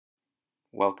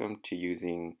Welcome to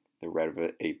using the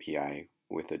Revit API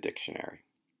with a dictionary.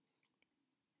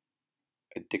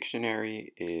 A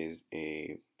dictionary is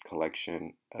a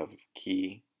collection of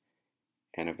key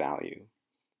and a value.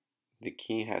 The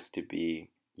key has to be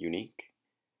unique,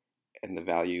 and the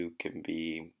value can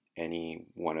be any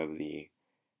one of the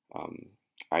um,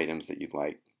 items that you'd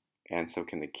like, and so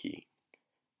can the key.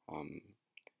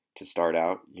 To start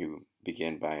out, you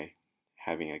begin by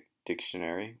having a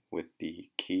dictionary with the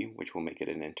key, which will make it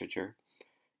an integer.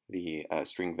 The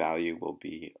string value will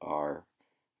be our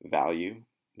value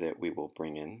that we will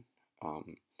bring in.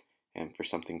 And for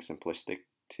something simplistic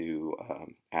to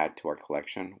add to our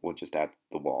collection, we'll just add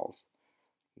the walls.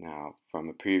 Now, from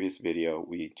a previous video,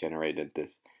 we generated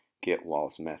this get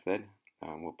walls method.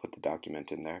 We'll put the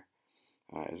document in there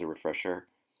as a refresher.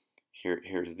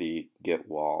 Here's the get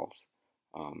walls,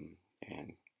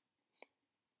 and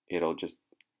it'll just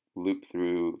loop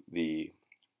through the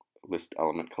list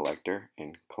element collector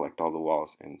and collect all the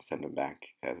walls and send them back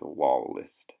as a wall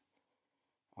list.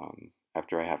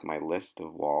 After I have my list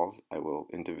of walls, I will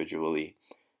individually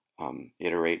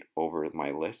iterate over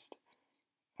my list.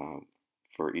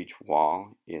 For each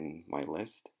wall in my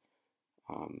list,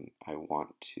 I want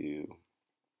to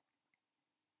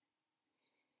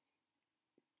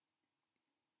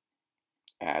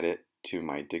add it to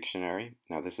my dictionary.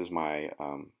 Now this is my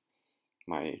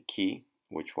my key,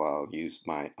 which I'll use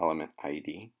my element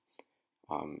ID,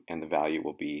 and the value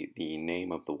will be the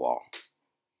name of the wall.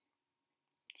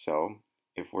 So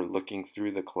if we're looking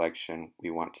through the collection,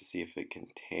 we want to see if it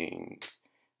contains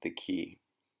the key.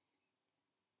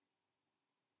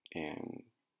 And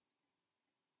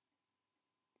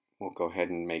we'll go ahead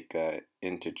and make an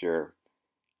integer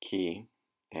key,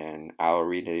 and I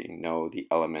already know the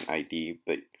element ID,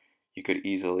 but you could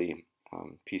easily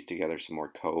piece together some more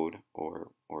code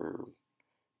or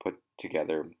put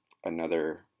together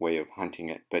another way of hunting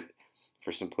it. But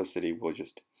for simplicity, we'll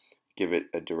just give it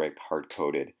a direct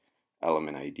hard-coded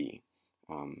element ID.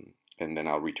 And then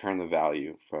I'll return the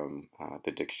value from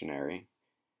the dictionary.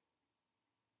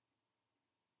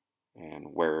 And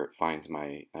where it finds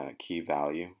my key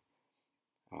value,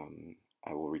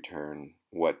 I will return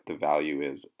what the value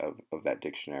is of that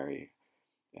dictionary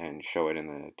and show it in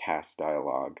the task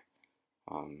dialog.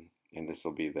 And this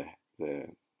will be the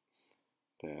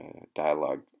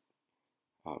dialog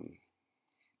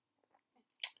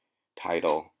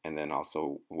title, and then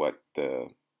also what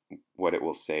it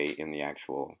will say in the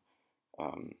actual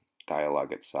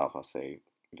dialog itself. I'll say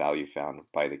value found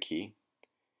by the key,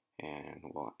 and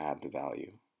we'll add the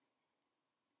value.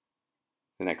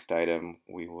 The next item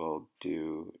we will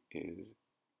do is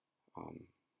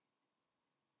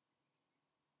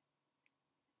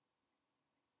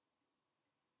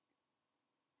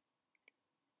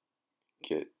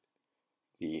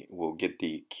we'll get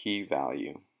the key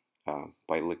value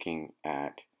by looking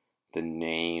at the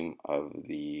name of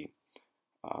the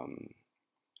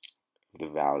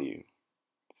value.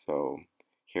 So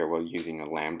here we're using a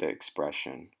lambda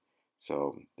expression.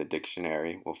 So the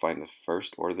dictionary will find the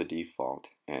first or the default,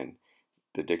 and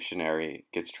the dictionary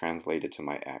gets translated to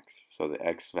my x. So the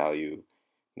x value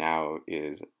now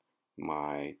is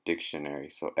my dictionary.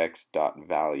 So x dot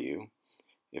value,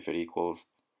 if it equals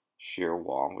shear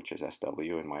wall, which is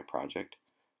SW in my project,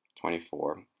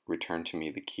 24, return to me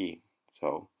the key.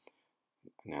 So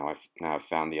now I've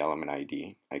found the element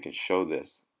ID. I can show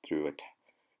this through a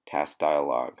task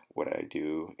dialog. What I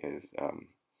do is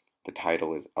the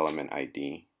title is element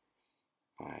ID.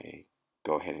 I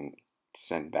go ahead and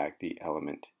send back the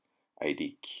element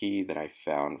ID key that I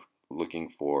found looking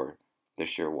for the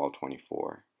shear wall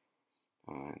 24.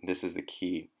 This is the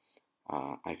key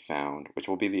I found, which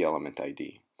will be the element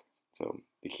ID. So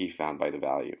the key found by the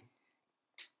value.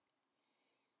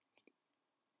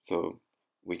 So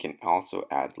we can also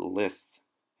add lists,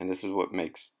 and this is what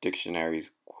makes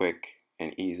dictionaries quick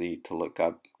and easy to look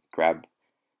up, grab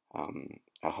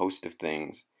a host of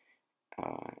things,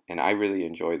 and I really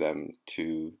enjoy them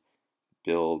to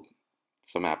build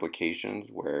some applications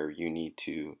where you need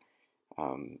to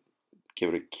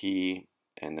give it a key,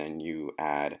 and then you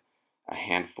add a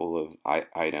handful of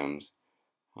items,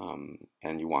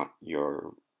 and you want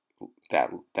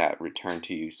that returned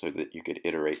to you so that you could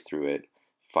iterate through it,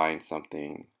 find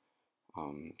something.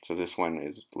 So this one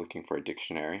is looking for a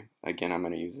dictionary. Again, I'm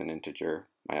going to use an integer,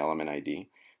 my element ID,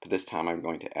 but this time I'm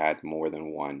going to add more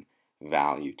than one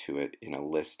value to it in a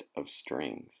list of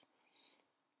strings.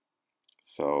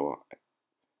 So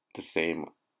the same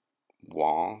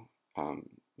wall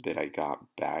that I got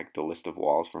back, the list of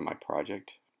walls from my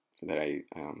project that I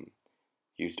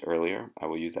used earlier, I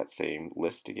will use that same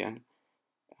list again.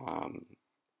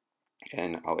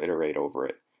 and I'll iterate over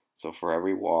it. So for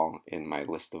every wall in my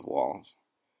list of walls,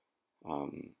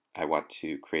 I want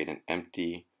to create an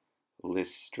empty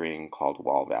list string called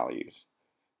wall values.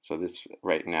 So this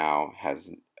right now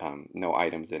has no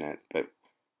items in it, but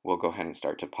we'll go ahead and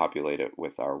start to populate it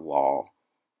with um,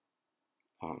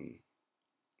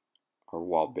 our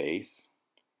wall base.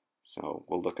 So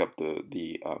we'll look up we'll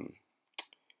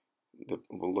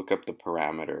look up the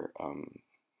parameter.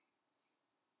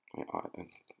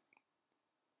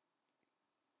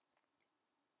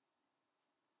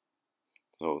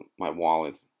 So my wall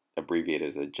is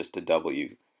abbreviated as just a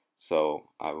W. So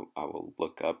I will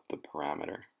look up the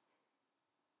parameter.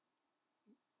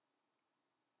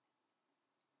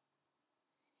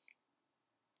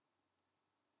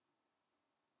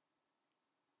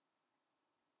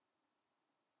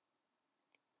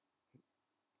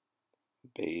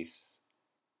 Base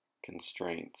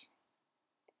constraint.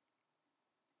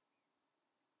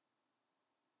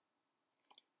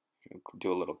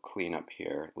 Do a little cleanup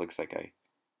here. It looks like I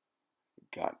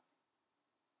got,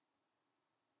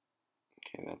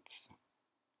 okay, that's,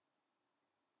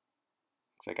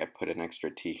 looks like I put an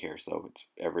extra T here, so it's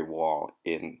every wall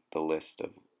in the list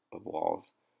of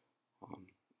walls.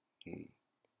 And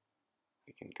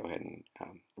I can go ahead and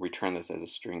return this as a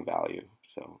string value.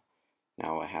 So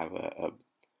now I have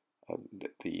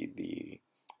the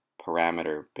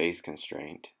parameter base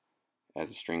constraint as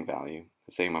a string value.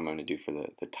 The same I'm going to do for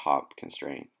the top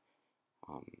constraint.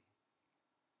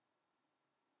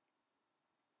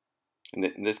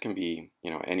 And this can be,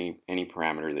 any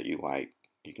parameter that you like.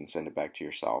 You can send it back to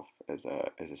yourself as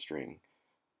a string.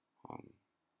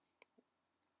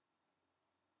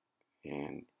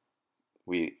 And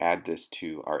we add this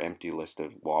to our empty list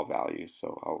of wall values.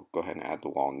 So I'll go ahead and add the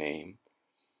wall name.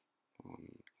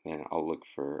 Then I'll look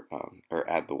for, or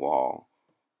add the wall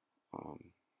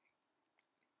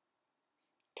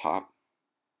top.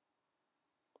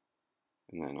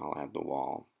 And then I'll add the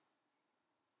wall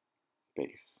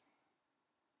base.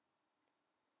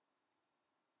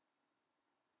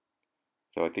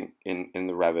 So I think in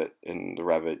the Revit,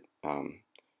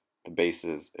 the base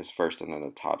is first and then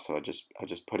the top. So I just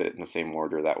put it in the same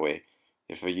order. That way,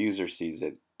 if a user sees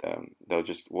it,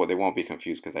 they won't be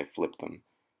confused because I flipped them.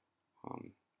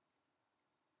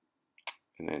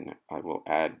 And then I will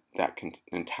add that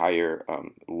entire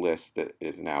list that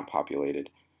is now populated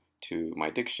to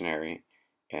my dictionary,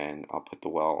 and I'll put the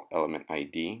well element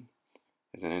ID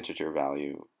as an integer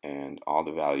value and all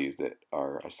the values that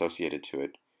are associated to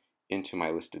it into my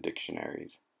list of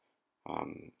dictionaries.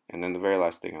 And then the very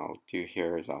last thing I'll do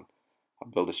here is I'll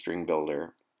build a string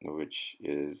builder, which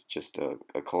is just a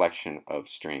collection of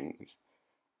strings.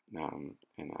 And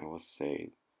I will say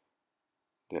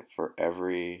that for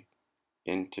every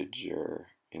integer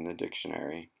in the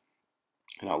dictionary,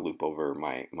 and I'll loop over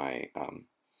my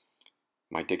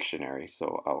dictionary,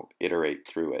 so I'll iterate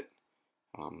through it.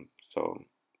 So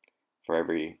for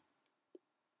every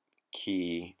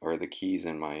key or the keys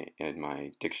in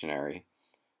my dictionary,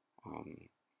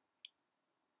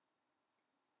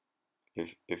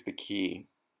 if the key,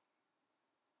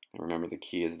 remember the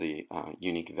key is the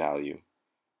unique value.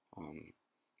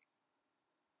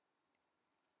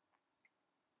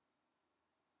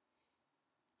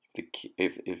 If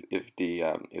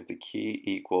the key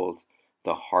equals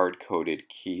the hard-coded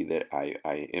key that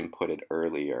I inputted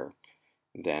earlier,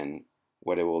 then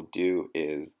what it will do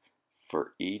is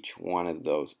for each one of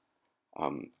those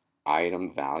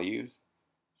item values,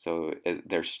 so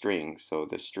they're strings, so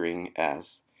the string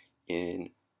S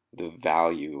in the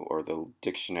value or the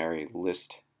dictionary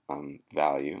list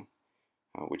value,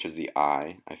 which is the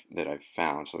that I've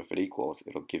found. So if it equals,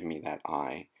 it'll give me that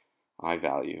I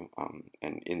value,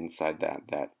 and inside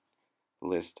that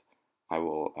list, I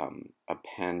will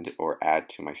append or add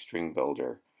to my string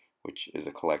builder, which is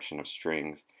a collection of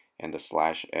strings, and the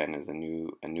 /n is a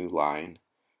new line,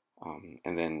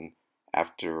 and then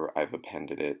after I've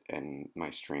appended it and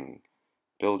my string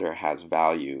builder has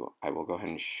value, I will go ahead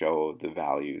and show the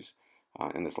values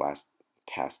in this last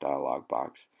task dialog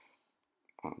box.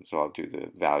 So I'll do the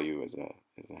value as a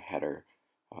header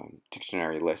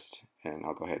dictionary list, and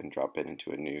I'll go ahead and drop it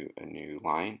into a new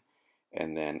line,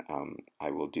 and then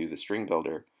I will do the string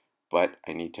builder, but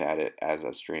I need to add it as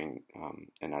a string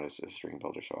and not as a string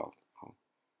builder, so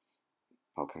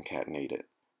I'll concatenate it,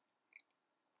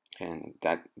 and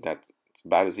that's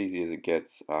about as easy as it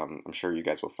gets. I'm sure you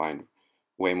guys will find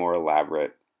way more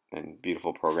elaborate and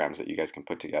beautiful programs that you guys can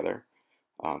put together,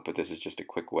 but this is just a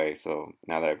quick way. So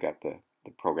now that I've got the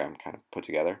program kind of put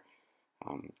together,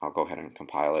 I'll go ahead and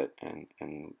compile it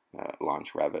and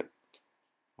launch Revit.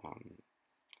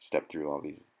 Step through all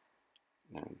these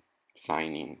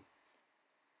signing.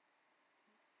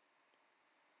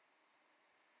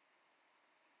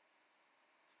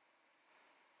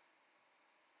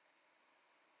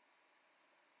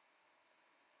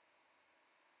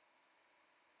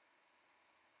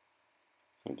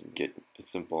 So to get a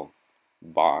simple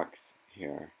box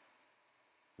here,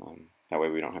 that way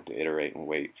we don't have to iterate and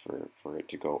wait for it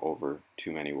to go over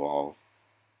too many walls.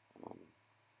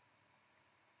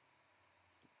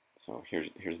 So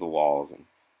here's the walls, and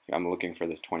I'm looking for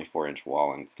this 24-inch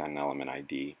wall, and it's got an element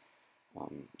ID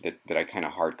that I kind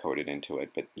of hard-coded into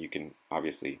it, but you can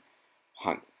obviously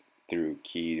hunt through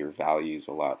key or values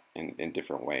a lot in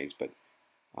different ways. But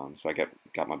so I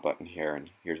got my button here,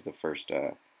 and here's the first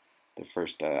I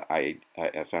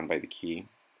found by the key,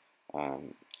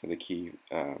 so the key,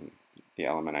 the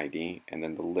element ID, and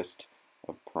then the list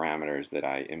of parameters that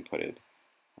I inputted,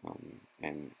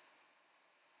 and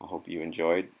I hope you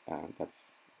enjoyed.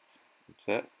 That's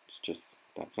it. It's just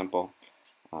that simple.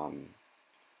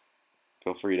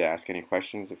 Feel free to ask any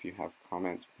questions. If you have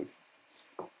comments, please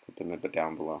put them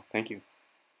down below. Thank you.